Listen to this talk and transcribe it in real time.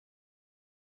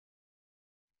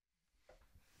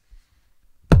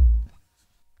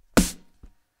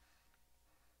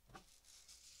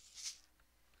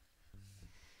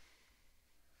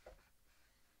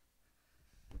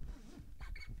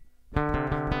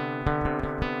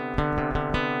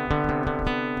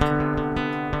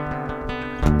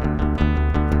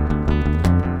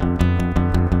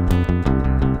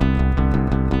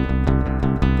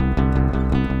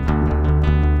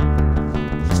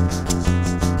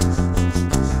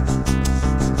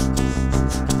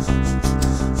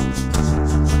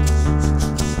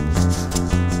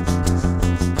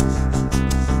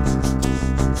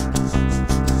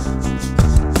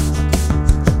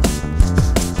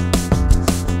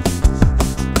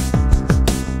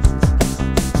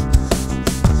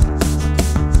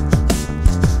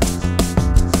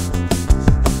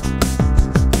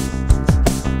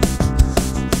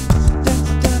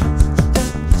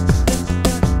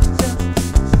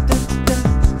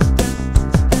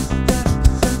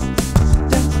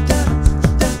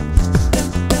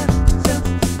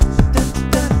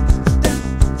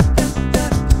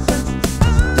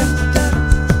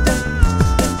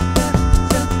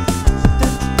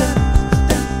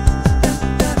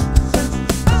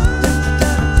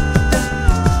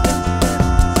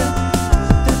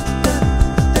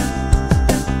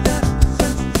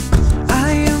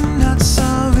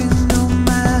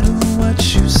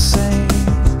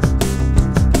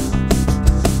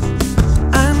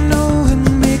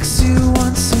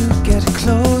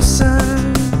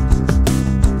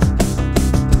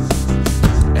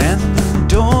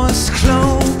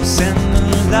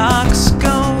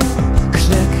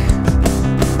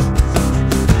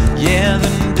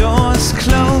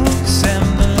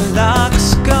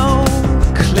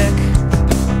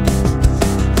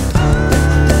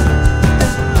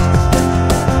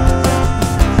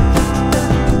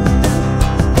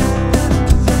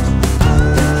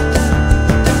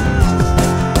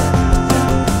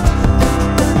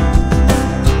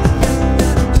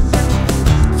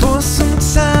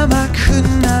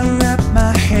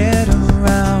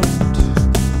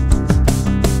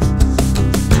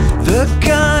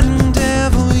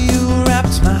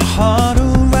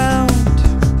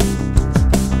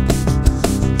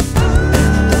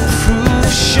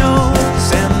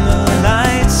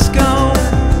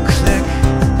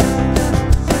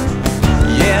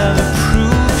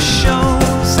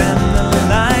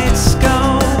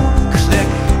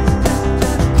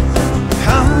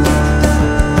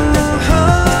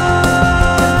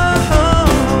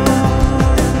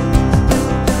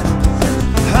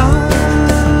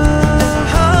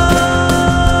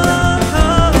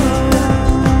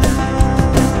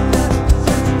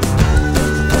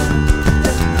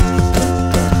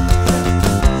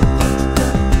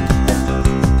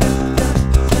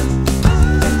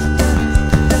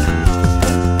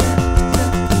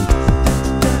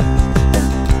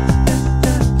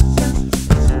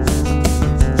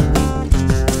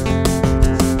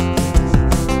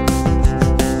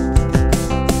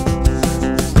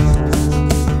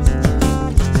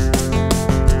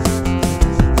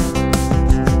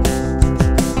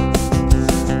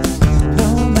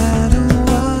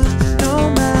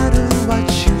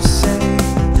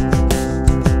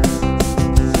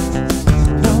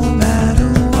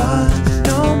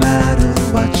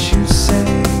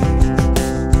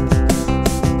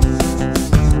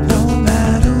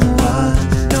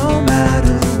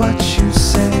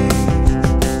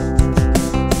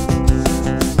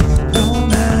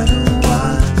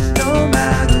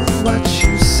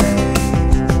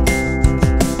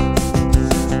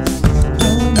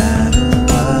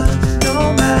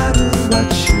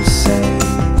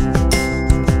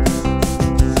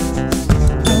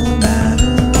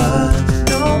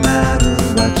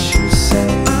what you say,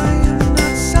 I am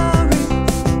not sorry.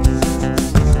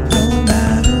 No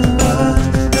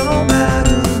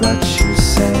matter what you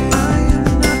say, I am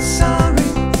not sorry.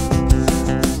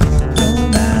 No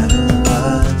matter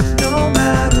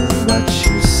what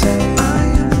you say, I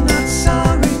am not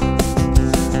sorry.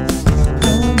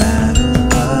 No matter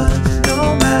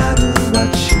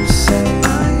what you say, I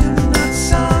am not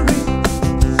sorry.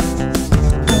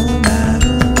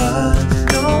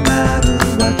 No matter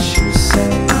what you say,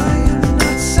 I am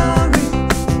not sorry.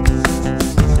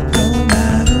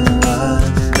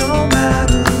 No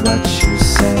matter what you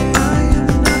say, I am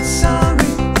not sorry.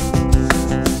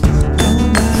 No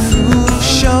matter who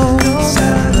shows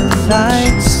and the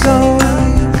lights go, I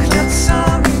am not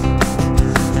sorry.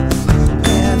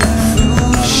 And who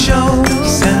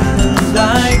shows and the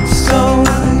lights go, I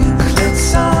am not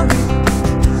sorry.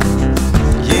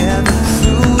 Yeah, the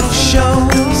food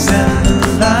shows and the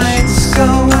lights go,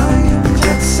 I am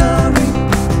not sorry.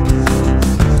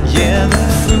 Yeah, the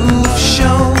food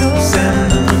shows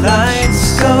and the lights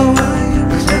go, I am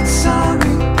not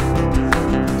sorry.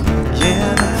 Yeah,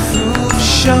 the food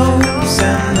shows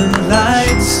and the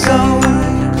lights go, I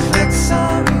am not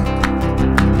sorry.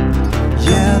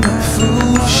 Yeah, the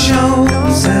food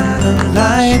shows and the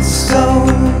lights go,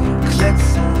 click.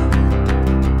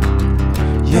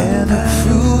 Yeah, the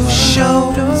food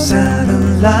shows and the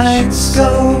lights go,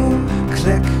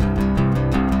 click.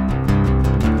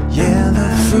 Yeah, the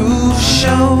food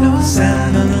shows and